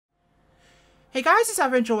Hey guys, it's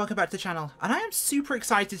Adventure, welcome back to the channel, and I am super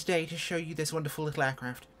excited today to show you this wonderful little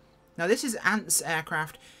aircraft. Now this is Ant's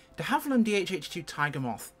aircraft, DeHaviland DHH-2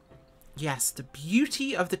 Tigermoth. Yes, the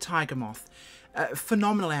beauty of the Tigermoth.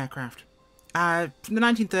 Phenomenal aircraft. From the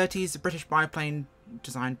 1930s, a British biplane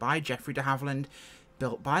designed by Geoffrey de Havilland,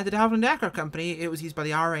 built by the DeHaviland Aircraft Company. It was used by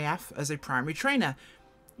the RAF as a primary trainer.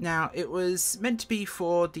 Now, it was meant to be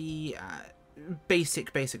for the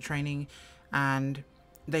basic training, and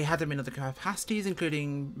they had them in other capacities,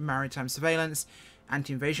 including maritime surveillance,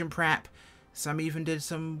 anti-invasion prep. Some even did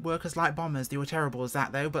some work as light bombers. They were terrible as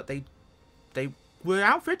that, though, but they were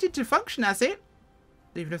outfitted to function as it,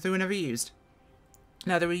 even if they were never used.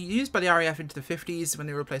 Now, they were used by the RAF into the 50s when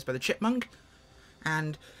they were replaced by the Chipmunk,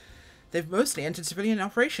 and they've mostly entered civilian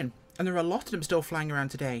operation, and there are a lot of them still flying around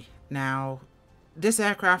today. Now, this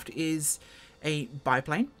aircraft is a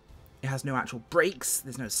biplane. It has no actual brakes,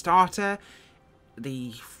 there's no starter.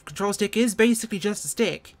 The control stick is basically just a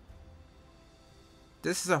stick.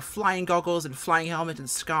 This is a flying goggles and flying helmet and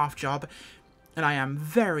scarf job, and I am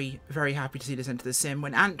very, very happy to see this enter the sim.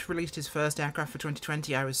 When Ant released his first aircraft for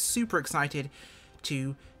 2020, I was super excited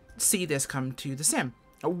to see this come to the sim.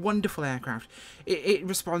 A wonderful aircraft. It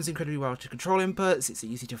responds incredibly well to control inputs, it's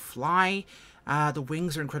easy to fly, the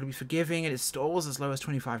wings are incredibly forgiving, and it stalls as low as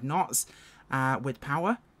 25 knots with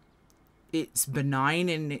power. It's benign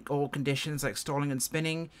in all conditions like stalling and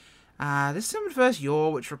spinning. This is some first yaw,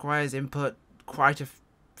 which requires input quite a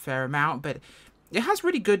fair amount, but it has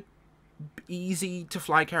really good, easy to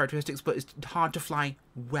fly characteristics, but it's hard to fly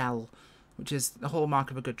well, which is the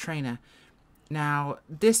hallmark of a good trainer. Now,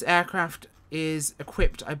 this aircraft is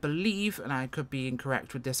equipped, I believe, and I could be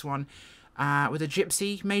incorrect with this one, with a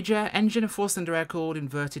Gypsy major engine, a 4-cylinder air-cooled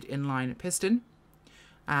inverted inline piston,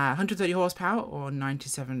 130 horsepower or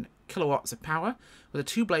 97 kilowatts of power, with a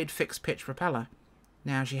 2-blade fixed pitch propeller.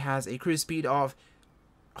 Now she has a cruise speed of,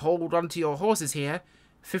 hold on to your horses here,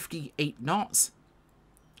 58 knots,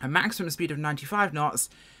 a maximum speed of 95 knots,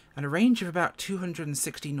 and a range of about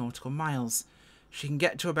 260 nautical miles. She can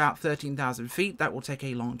get to about 13,000 feet. That will take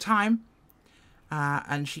a long time.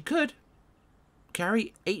 And she could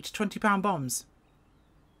carry 8 20-pound bombs.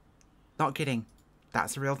 Not kidding.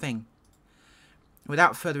 That's a real thing.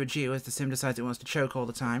 Without further ado, as the sim decides it wants to choke all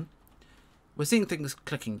the time, we're seeing things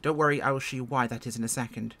clicking. Don't worry, I will show you why that is in a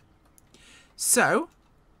second. So,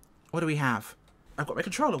 what do we have? I've got my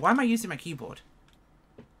controller. Why am I using my keyboard?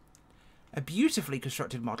 A beautifully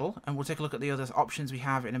constructed model, and we'll take a look at the other options we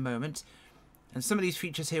have in a moment. And some of these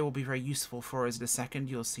features here will be very useful for us in a second.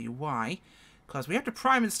 You'll see why. Because we have to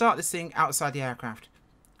prime and start this thing outside the aircraft.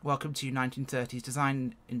 Welcome to 1930s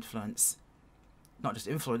design influence. Not just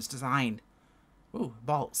influence, design. Ooh,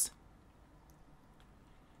 bolts.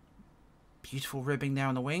 Beautiful ribbing there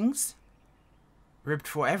on the wings. Ribbed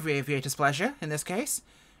for every aviator's pleasure, in this case.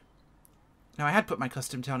 Now, I had put my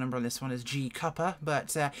custom tail number on this one as G Cuppa,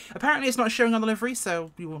 but apparently it's not showing on the livery,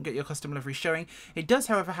 so you won't get your custom livery showing. It does,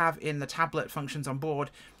 however, have in the tablet functions on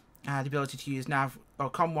board the ability to use nav,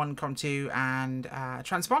 or COM1, COM2, and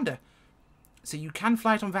transponder. So you can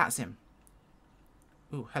fly it on VATSIM.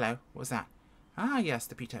 Ooh, hello. What was that? Ah, yes,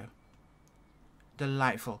 the pitot.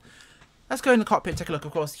 Delightful. Let's go in the cockpit and take a look.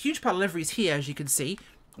 Of course, huge pile of liveries here, as you can see,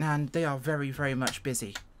 and they are very, very much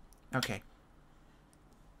busy. Okay.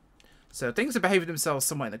 So things are behaving themselves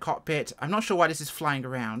somewhere in the cockpit. I'm not sure why this is flying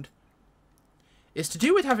around. It's to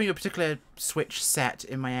do with having a particular switch set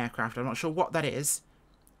in my aircraft. I'm not sure what that is,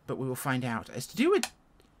 but we will find out. It's to do with...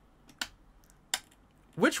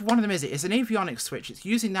 which one of them is it? It's an avionics switch. It's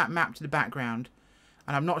using that map to the background,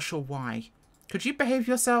 and I'm not sure why. Could you behave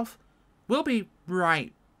yourself? We'll be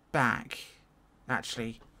right back,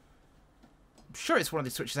 actually. I'm sure it's one of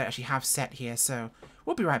the switches I actually have set here, so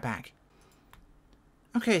we'll be right back.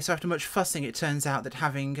 Okay, so after much fussing, it turns out that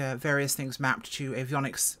having various things mapped to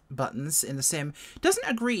avionics buttons in the sim doesn't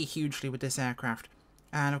agree hugely with this aircraft.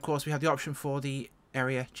 And of course, we have the option for the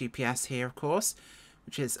area GPS here, of course,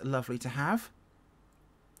 which is lovely to have.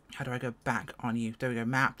 How do I go back on you? There we go,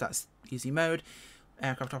 map, that's easy mode.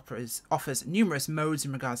 Aircraft offers numerous modes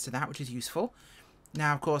in regards to that, which is useful.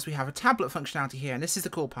 Now, of course, we have a tablet functionality here, and this is the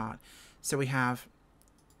cool part. So we have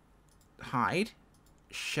hide,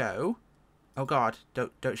 show. Oh god,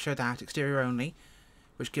 don't show that, exterior only,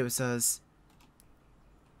 which gives us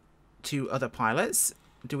 2 other pilots.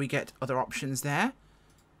 Do we get other options there?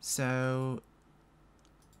 So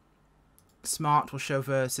smart will show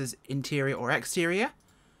versus interior or exterior.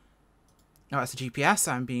 Oh, that's the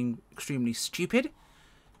GPS. I'm being extremely stupid.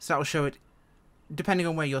 So that will show it depending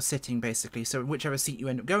on where you're sitting, basically. So whichever seat you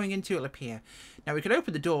end up going into, it'll appear. Now, we can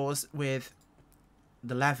open the doors with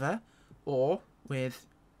the lever or with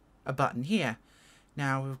a button here.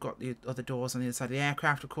 Now we've got the other doors on the other side of the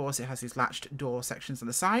aircraft, of course. It has these latched door sections on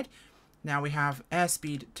the side. Now we have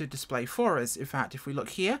airspeed to display for us. In fact, if we look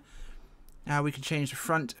here, we can change the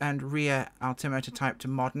front and rear altimeter type to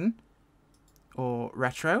modern or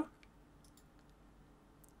retro.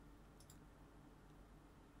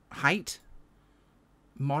 Height,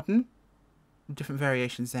 modern, different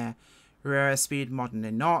variations there. Rear airspeed, modern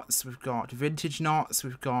in knots. We've got vintage knots.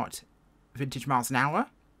 We've got vintage miles an hour.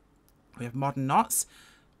 We have modern knots.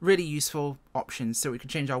 Really useful options. So we can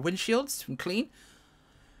change our windshields from clean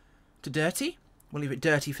to dirty. We'll leave it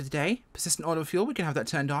dirty for the day. Persistent auto fuel, we can have that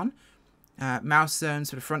turned on. Mouse zones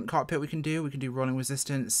for the front cockpit we can do. We can do rolling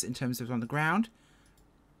resistance in terms of on the ground.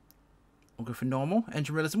 We'll go for normal.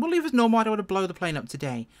 Engine realism, we'll leave as normal. I don't want to blow the plane up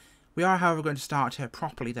today. We are, however, going to start her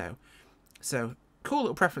properly, though. So, cool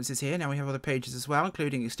little preferences here. Now we have other pages as well,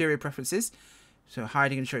 including exterior preferences. So,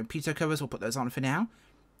 hiding and showing pitot covers, we'll put those on for now.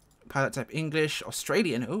 Pilot type English,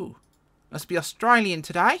 Australian. Ooh, must be Australian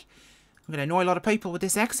today. I'm going to annoy a lot of people with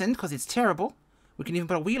this accent because it's terrible. We can even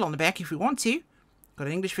put a wheel on the back if we want to. Got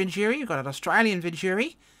an English Venturi, we've got an Australian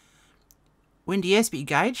Venturi. Windy airspeed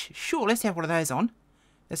gauge. Sure, let's have one of those on.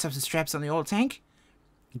 Let's have some straps on the oil tank.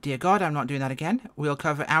 Dear God, I'm not doing that again. Wheel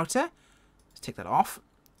cover outer. Let's take that off.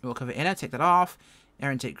 Wheel cover inner, take that off.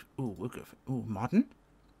 Air intake. Ooh, we'll go for, ooh, modern.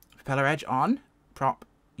 Propeller edge on. Prop,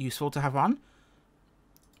 useful to have on.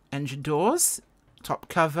 Engine doors. Top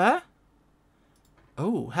cover.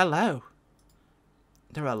 Oh, hello.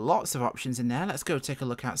 There are lots of options in there. Let's go take a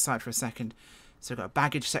look outside for a second. So we've got a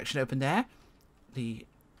baggage section open there. The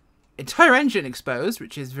entire engine exposed,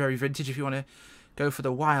 which is very vintage if you want to go for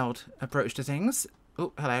the wild approach to things.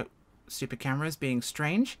 Oh, hello. Stupid cameras being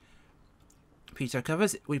strange. Pitot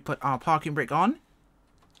covers. We put our parking brake on.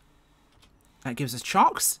 That gives us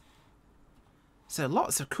chocks. So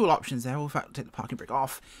lots of cool options there. We'll in fact take the parking brake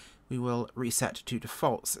off. We will reset to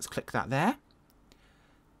defaults. Let's click that there.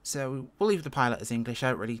 So we'll leave the pilot as English. I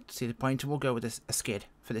don't really see the point, and we'll go with a skid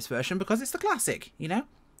for this version because it's the classic, you know?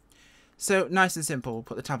 So nice and simple. We'll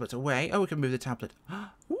put the tablet away. Oh, we can move the tablet.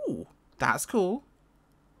 Ooh, that's cool.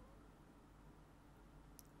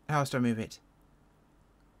 How else do I move it?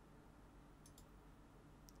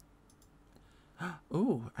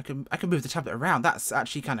 Ooh, I can move the tablet around. That's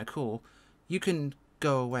actually kind of cool. You can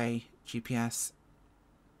go away, GPS.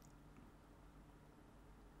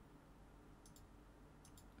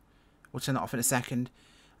 We'll turn that off in a second.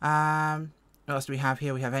 What else do we have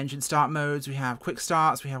here? We have engine start modes. We have quick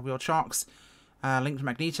starts. We have wheel chocks. Linked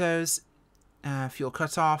magnetos. Fuel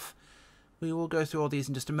cutoff. We will go through all these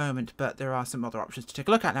in just a moment, but there are some other options to take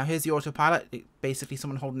a look at. Now, here's the autopilot. It's basically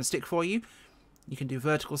someone holding a stick for you. You can do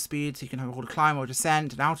vertical speeds. You can hold a climb or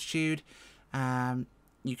descent and altitude.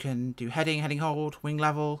 You can do heading hold, wing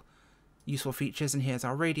level, useful features. And here's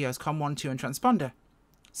our radios, COM 1, 2, and transponder.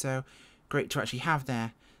 So, great to actually have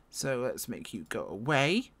there. So, let's make you go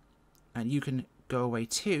away. And you can go away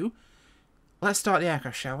too. Let's start the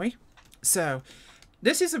aircraft, shall we? So,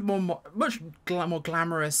 this is a much more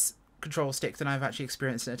glamorous control stick than I've actually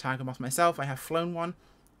experienced in a Tigermoth myself. I have flown one.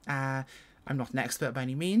 I'm not an expert by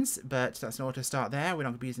any means, but that's an auto start there. We're not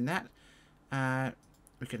going to be using that.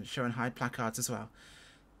 We can show and hide placards as well.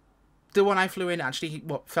 The one I flew in actually,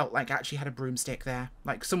 what felt like actually had a broomstick there.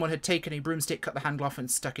 Like someone had taken a broomstick, cut the handle off,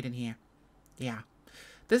 and stuck it in here. Yeah.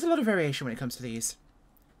 There's a lot of variation when it comes to these.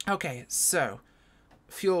 Okay, so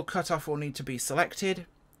fuel cutoff will need to be selected,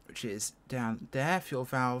 which is down there. Fuel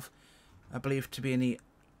valve, I believe, to be in the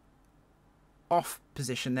off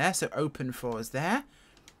position there, so open for us there.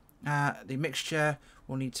 The mixture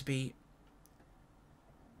will need to be...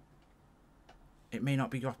 It may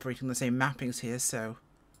not be operating the same mappings here, so...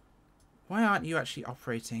 Why aren't you actually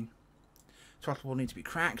operating? Throttle will need to be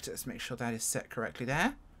cracked. Let's make sure that is set correctly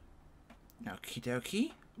there. Okie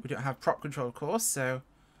dokie. We don't have prop control, of course, so...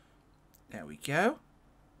 There we go.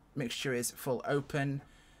 Mixture is full open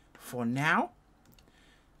for now.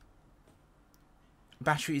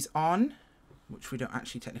 Batteries on, which we don't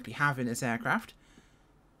actually technically have in this aircraft.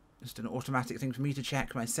 Just an automatic thing for me to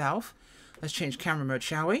check myself. Let's change camera mode,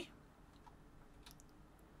 shall we?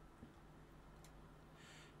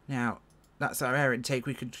 Now, that's our air intake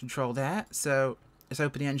we can control there. So, let's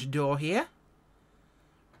open the engine door here.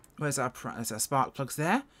 There's our spark plugs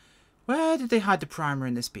there. Where did they hide the primer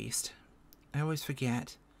in this beast? I always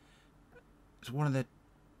forget. It's one of the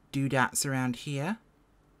doodads around here.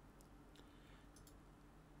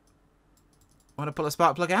 Want to pull a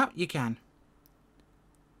spark plug out? You can.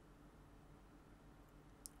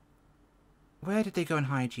 Where did they go and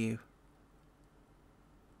hide you?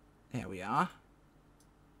 There we are.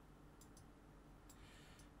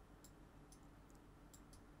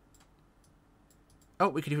 Oh,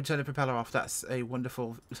 we could even turn the propeller off. That's a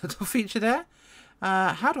wonderful little feature there.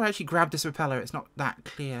 How do I actually grab this propeller? It's not that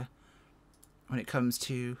clear when it comes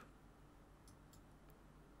to...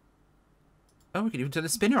 Oh, we can even turn the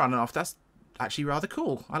spinner on and off. That's actually rather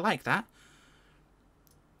cool. I like that.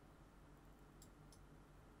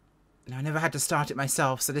 Now, I never had to start it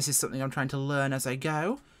myself, so this is something I'm trying to learn as I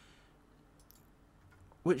go.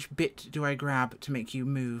 Which bit do I grab to make you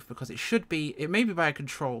move? Because it should be... It may be by a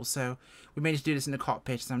control, so we may need to do this in the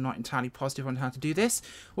cockpit, and I'm not entirely positive on how to do this.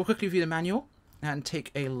 We'll quickly review the manual and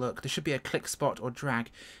take a look. There should be a click spot or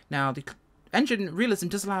drag. Now, the engine realism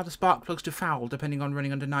does allow the spark plugs to foul, depending on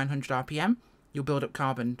running under 900 RPM. You'll build up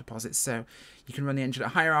carbon deposits, so you can run the engine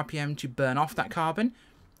at higher RPM to burn off that carbon,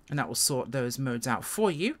 and that will sort those modes out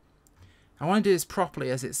for you. I want to do this properly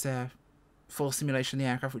as it's a full simulation of the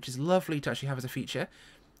aircraft, which is lovely to actually have as a feature.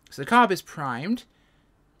 So the carb is primed,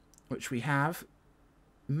 which we have.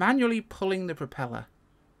 Manually pulling the propeller.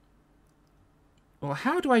 Well,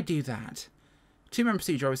 how do I do that? Two-man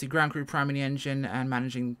procedure, obviously ground crew priming the engine and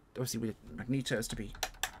managing, obviously with magnetos to be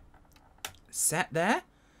set there.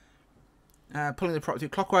 Pulling the prop through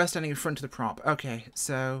clockwise, standing in front of the prop. Okay,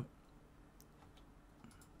 so...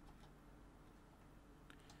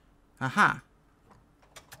 Aha.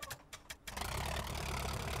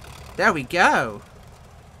 There we go.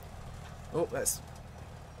 Oh, that's...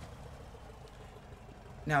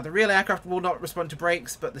 Now, the real aircraft will not respond to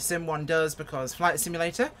brakes, but the sim one does because flight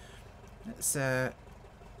simulator. It's, that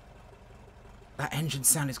engine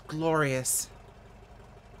sound is glorious.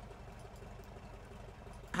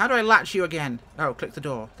 How do I latch you again? Oh, click the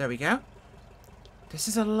door. There we go. This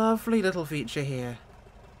is a lovely little feature here.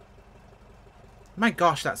 My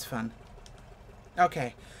gosh, that's fun.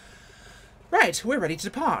 Okay. Right, we're ready to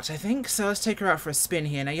depart, I think. So let's take her out for a spin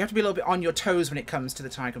here. Now, you have to be a little bit on your toes when it comes to the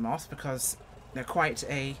Tigermoth, because they're quite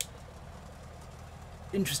a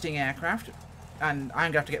interesting aircraft. And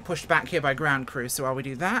I'm going to have to get pushed back here by ground crew, so while we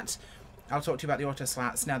do that, I'll talk to you about the auto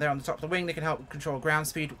slats. Now, they're on the top of the wing. They can help control ground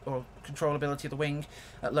speed or controllability of the wing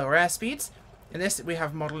at lower air speeds. In this, we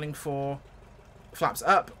have modelling for flaps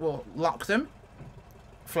up will lock them.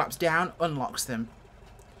 Flaps down unlocks them.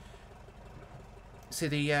 See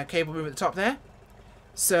the cable move at the top there?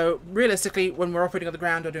 So, realistically, when we're operating on the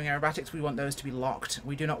ground or doing aerobatics, we want those to be locked.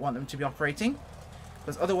 We do not want them to be operating,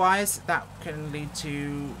 because otherwise that can lead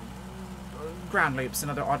to ground loops and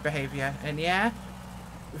other odd behaviour in the air.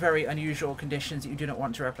 Very unusual conditions that you do not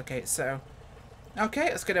want to replicate. So,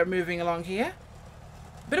 okay, let's get her moving along here.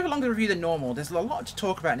 A bit of a longer review than normal. There's a lot to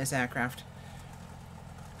talk about in this aircraft.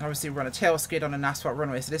 Obviously, we're on a tail skid on an asphalt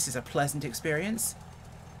runway, so this is a pleasant experience.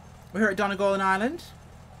 We're here at Donegal Island.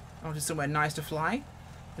 Oh, just somewhere nice to fly.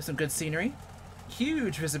 There's some good scenery.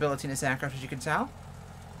 Huge visibility in this aircraft, as you can tell.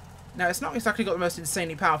 Now, it's not exactly got the most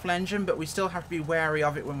insanely powerful engine, but we still have to be wary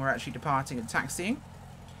of it when we're actually departing and taxiing.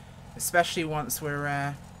 Especially once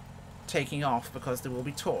we're taking off, because there will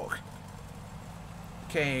be torque.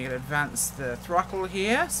 Okay, advance the throttle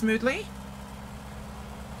here smoothly.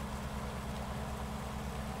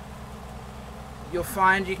 You'll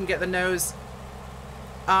find you can get the nose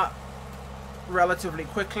up relatively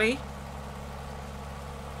quickly.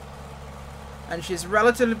 And she's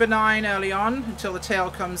relatively benign early on until the tail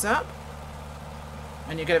comes up.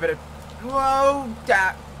 And you get a bit of... Whoa!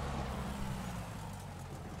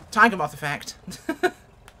 Tigermoth effect.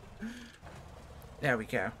 There we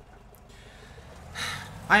go.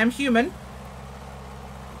 I am human.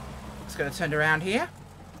 Just going to turn around here.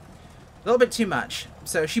 A little bit too much.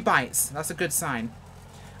 So she bites. That's a good sign.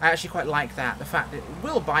 I actually quite like that. The fact that it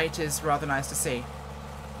will bite is rather nice to see.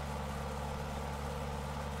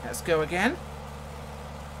 Let's go again.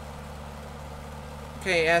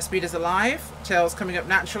 Okay, airspeed is alive. Tail's coming up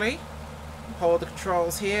naturally. Hold the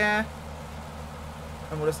controls here.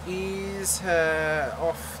 And we'll just ease her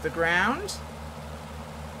off the ground.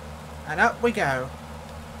 And up we go.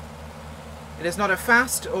 It is not a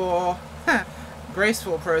fast or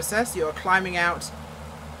graceful process. You're climbing out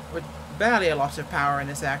with barely a lot of power in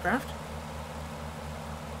this aircraft.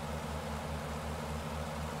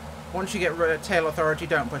 Once you get tail authority,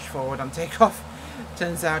 don't push forward on takeoff.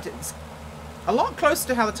 Turns out it's a lot closer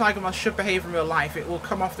to how the Tigermoth should behave in real life. It will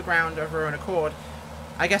come off the ground of her own accord.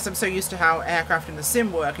 I guess I'm so used to how aircraft in the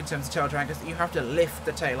sim work in terms of tail drag that you have to lift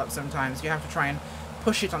the tail up sometimes. You have to try and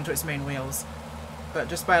push it onto its main wheels. But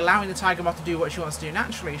just by allowing the Tigermoth to do what she wants to do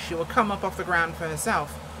naturally, she will come up off the ground for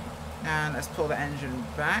herself. And let's pull the engine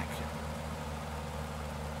back.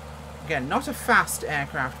 Again, not a fast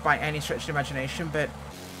aircraft by any stretch of the imagination, but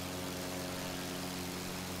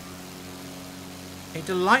a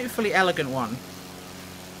delightfully elegant one.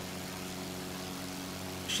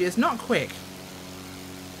 She is not quick.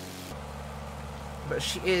 but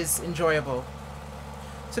she is enjoyable.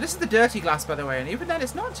 So this is the dirty glass, by the way, and even then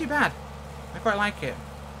it's not too bad. I quite like it.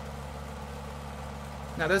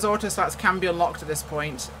 Now those auto slats can be unlocked at this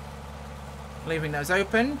point, leaving those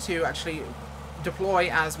open to actually deploy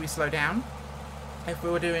as we slow down. If we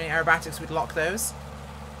were doing aerobatics, we'd lock those.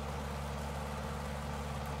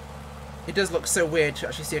 It does look so weird to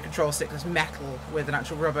actually see a control stick that's metal with an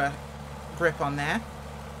actual rubber grip on there.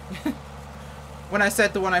 When I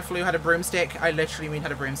said the one I flew had a broomstick, I literally mean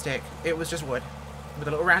had a broomstick. It was just wood with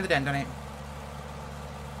a little rounded end on it.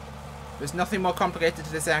 There's nothing more complicated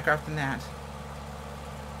to this aircraft than that.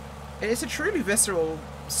 It's a truly visceral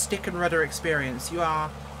stick and rudder experience. You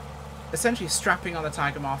are essentially strapping on the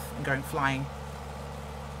Tigermoth and going flying.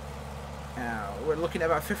 We're looking at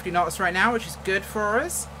about 50 knots right now, which is good for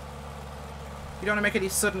us. You don't want to make any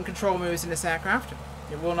sudden control moves in this aircraft.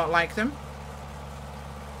 It will not like them.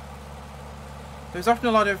 There's often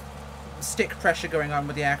a lot of stick pressure going on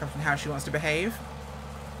with the aircraft and how she wants to behave.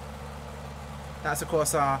 That's of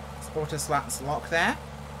course our auto slats lock there.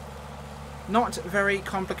 Not very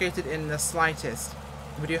complicated in the slightest.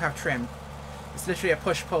 We do have trim. It's literally a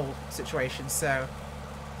push-pull situation, so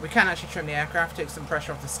we can actually trim the aircraft, take some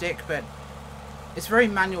pressure off the stick, but it's very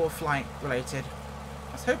manual flight related.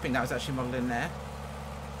 I was hoping that was actually modelled in there.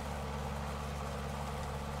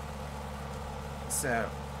 So,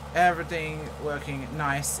 everything working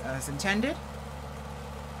nice as intended.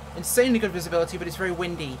 Insanely good visibility, but it's very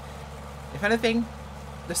windy. If anything,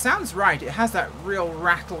 the sound's right. It has that real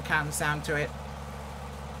rattle can sound to it.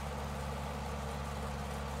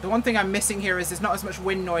 The one thing I'm missing here is there's not as much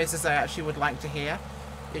wind noise as I actually would like to hear.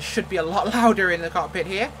 It should be a lot louder in the cockpit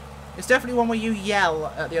here. It's definitely one where you yell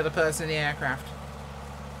at the other person in the aircraft.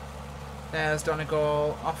 There's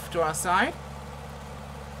Donegal off to our side.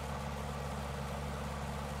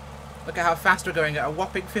 Look at how fast we're going at a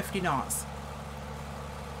whopping 50 knots.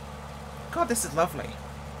 God, this is lovely.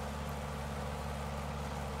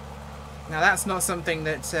 Now that's not something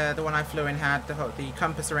that the one I flew in had, the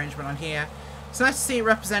compass arrangement on here. It's nice to see it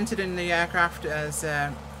represented in the aircraft as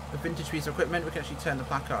a vintage piece of equipment. We can actually turn the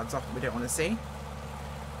placards off that we don't want to see.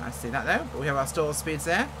 Nice to see that though. But we have our stall speeds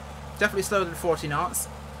there. Definitely slower than 40 knots.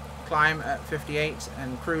 Climb at 58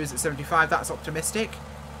 and cruise at 75. That's optimistic,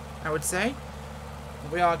 I would say.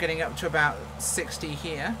 We are getting up to about 60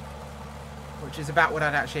 here, which is about what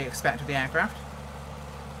I'd actually expect of the aircraft.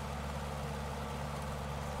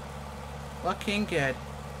 Looking good.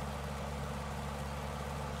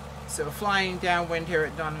 So we're flying downwind here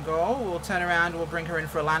at Donegal. We'll turn around, we'll bring her in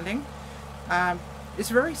for a landing. It's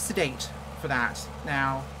very sedate for that.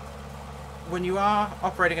 Now, when you are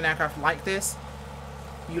operating an aircraft like this,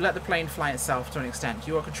 you let the plane fly itself to an extent.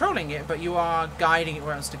 You are controlling it, but you are guiding it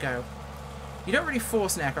where it wants to go. You don't really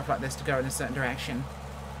force an aircraft like this to go in a certain direction.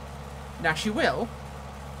 Now, she will,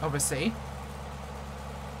 obviously,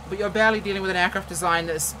 but you're barely dealing with an aircraft design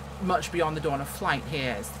that's much beyond the dawn of flight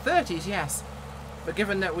here. It's the 30s, yes, but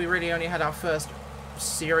given that we really only had our first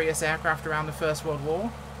serious aircraft around the First World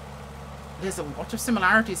War, there's a lot of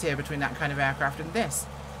similarities here between that kind of aircraft and this.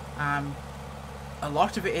 A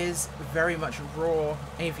lot of it is very much raw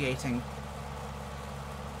aviating,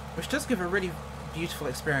 which does give a really beautiful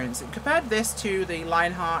experience. And compared this to the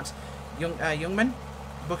Lionheart Youngman,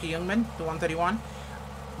 Booker Youngman, the 131,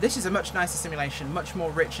 this is a much nicer simulation, much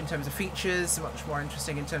more rich in terms of features, much more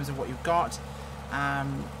interesting in terms of what you've got.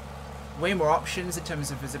 Way more options in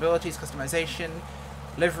terms of visibilities, customization,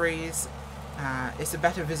 liveries. It's a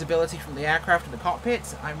better visibility from the aircraft and the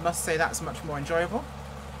cockpit. I must say that's much more enjoyable.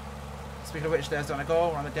 Speaking of which, there's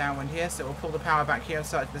Donegal. We're on the downwind here, so we'll pull the power back here and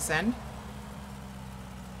start to descend.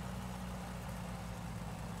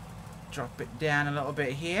 Drop it down a little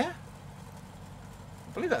bit here.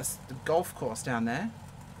 I believe that's the golf course down there.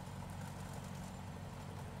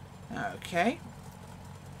 Okay.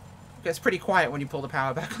 It gets pretty quiet when you pull the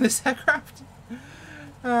power back on this aircraft.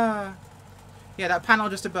 Yeah, that panel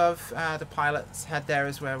just above the pilot's head there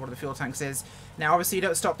is where one of the fuel tanks is. Now, obviously, you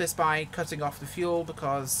don't stop this by cutting off the fuel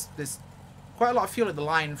because there's quite a lot of fuel in the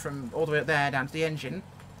line from all the way up there down to the engine.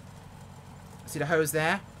 See the hose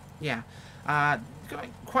there? Yeah. Got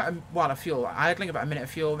quite a while of fuel. Idling about a minute of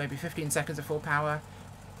fuel, maybe 15 seconds of full power.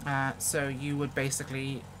 So you would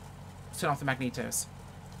basically turn off the magnetos.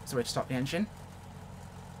 So we'd stop the engine.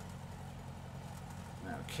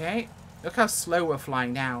 Okay. Look how slow we're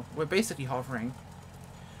flying now. We're basically hovering.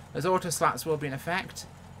 Those auto slats will be in effect.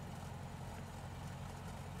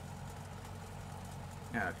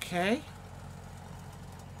 Okay.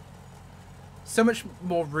 So much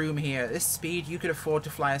more room here. At this speed, you could afford to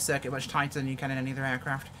fly a circuit much tighter than you can in any other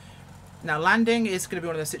aircraft. Now, landing is going to be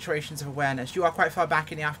one of those situations of awareness. You are quite far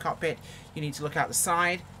back in the aft cockpit. You need to look out the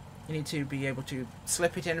side. You need to be able to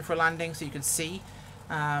slip it in for a landing so you can see.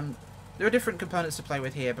 There are different components to play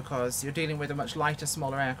with here because you're dealing with a much lighter,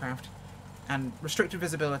 smaller aircraft. And restricted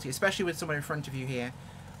visibility, especially with someone in front of you here.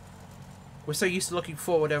 We're so used to looking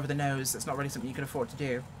forward over the nose, that's not really something you can afford to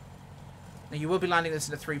do. Now, you will be landing this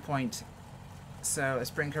in a 3-point. So, let's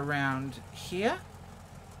bring her around here.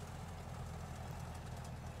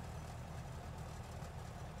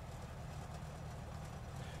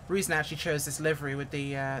 The reason I actually chose this livery with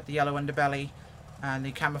the yellow underbelly and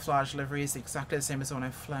the camouflage livery is exactly the same as the one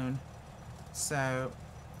I've flown. So,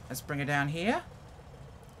 let's bring her down here.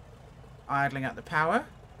 Idling out the power.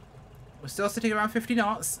 We're still sitting around 50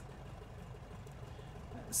 knots.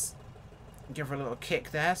 Let's give her a little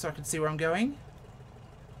kick there so I can see where I'm going.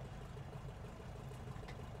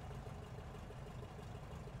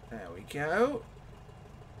 There we go.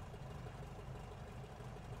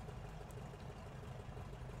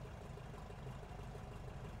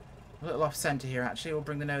 A little off center here actually. We'll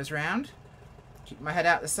bring the nose round. Keep my head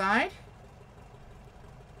out the side.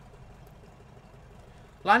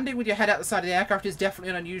 Landing with your head out the side of the aircraft is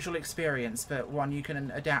definitely an unusual experience, but one you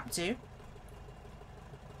can adapt to.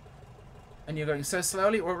 And you're going so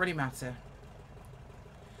slowly, it won't really matter.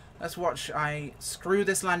 Let's watch I screw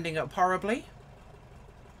this landing up horribly.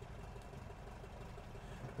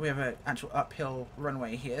 We have an actual uphill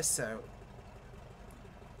runway here, so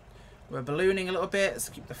we're ballooning a little bit. Let's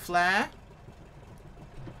keep the flare.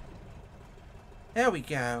 There we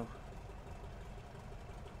go.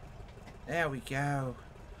 There we go.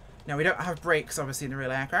 Now, we don't have brakes, obviously, in the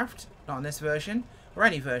real aircraft. Not on this version, or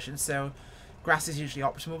any version, so grass is usually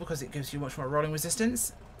optimal because it gives you much more rolling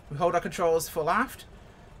resistance. We hold our controls full aft.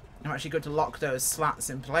 I'm actually going to lock those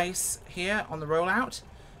slats in place here on the rollout,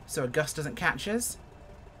 so a gust doesn't catch us.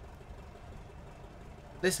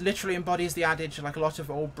 This literally embodies the adage, like a lot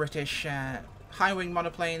of old British high-wing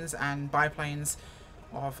monoplanes and biplanes,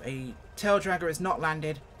 of a tail dragger is not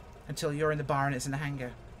landed until you're in the bar and it's in the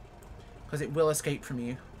hangar. Because it will escape from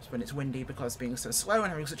you when it's windy, because being so slow and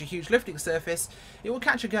having such a huge lifting surface, it will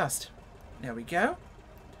catch a gust. There we go.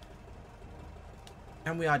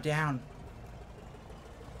 And we are down.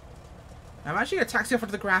 I'm actually going to taxi off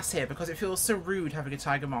onto the grass here because it feels so rude having a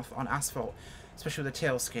Tigermoth on asphalt, especially with a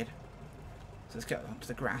tail skid. So let's get onto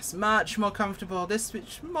the grass. Much more comfortable. This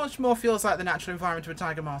much more feels like the natural environment of a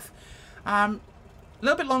Tigermoth. A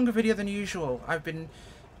little bit longer video than usual.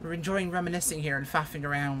 We're enjoying reminiscing here and faffing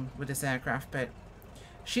around with this aircraft, but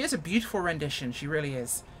she is a beautiful rendition. She really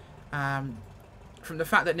is. From the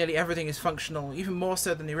fact that nearly everything is functional, even more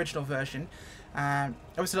so than the original version. There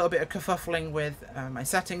was a little bit of kerfuffling with my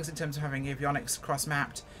settings in terms of having avionics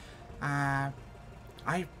cross-mapped.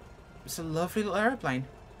 It's a lovely little aeroplane.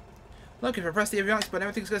 Look, if I press the avionics button,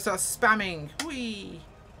 everything's going to start spamming. Whee!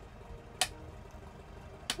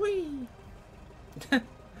 Whee!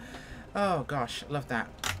 Oh gosh, love that.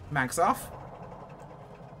 Mags off.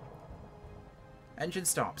 Engine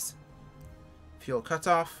stops. Fuel cut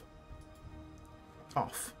off.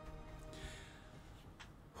 Off.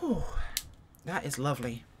 Whew. That is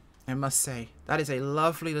lovely, I must say. That is a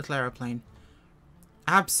lovely little aeroplane.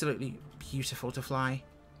 Absolutely beautiful to fly.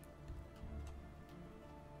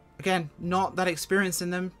 Again, not that experienced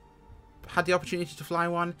in them. Had the opportunity to fly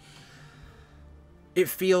one. It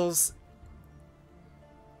feels...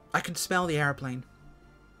 I can smell the airplane.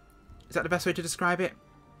 Is that the best way to describe it?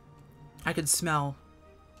 I can smell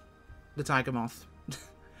the Tigermoth.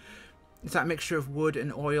 It's that mixture of wood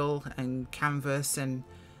and oil and canvas and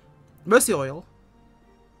mostly oil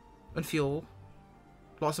and fuel.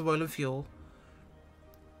 Lots of oil and fuel.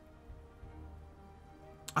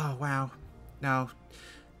 Oh, wow. Now,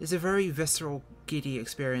 it's a very visceral, giddy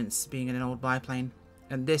experience being in an old biplane.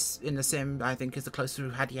 And this, in the sim, I think is the closest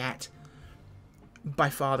we've had yet.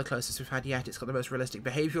 By far the closest we've had yet. It's got the most realistic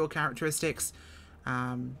behavioural characteristics.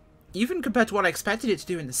 Even compared to what I expected it to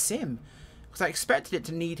do in the sim. Because I expected it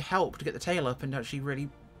to need help to get the tail up and actually really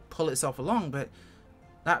pull itself along. But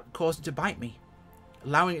that caused it to bite me.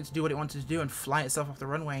 Allowing it to do what it wanted to do and fly itself off the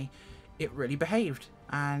runway, it really behaved.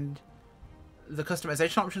 And the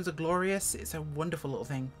customization options are glorious. It's a wonderful little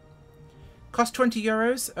thing. Cost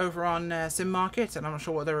 €20 over on Sim Market. And I'm not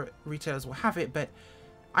sure what other retailers will have it. But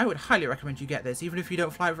I would highly recommend you get this. Even if you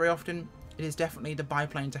don't fly very often, it is definitely the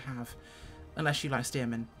biplane to have. Unless you like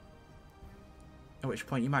Stearman. At which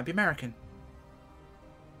point you might be American.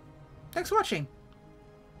 Thanks for watching.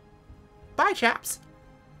 Bye, chaps.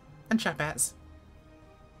 And chapettes.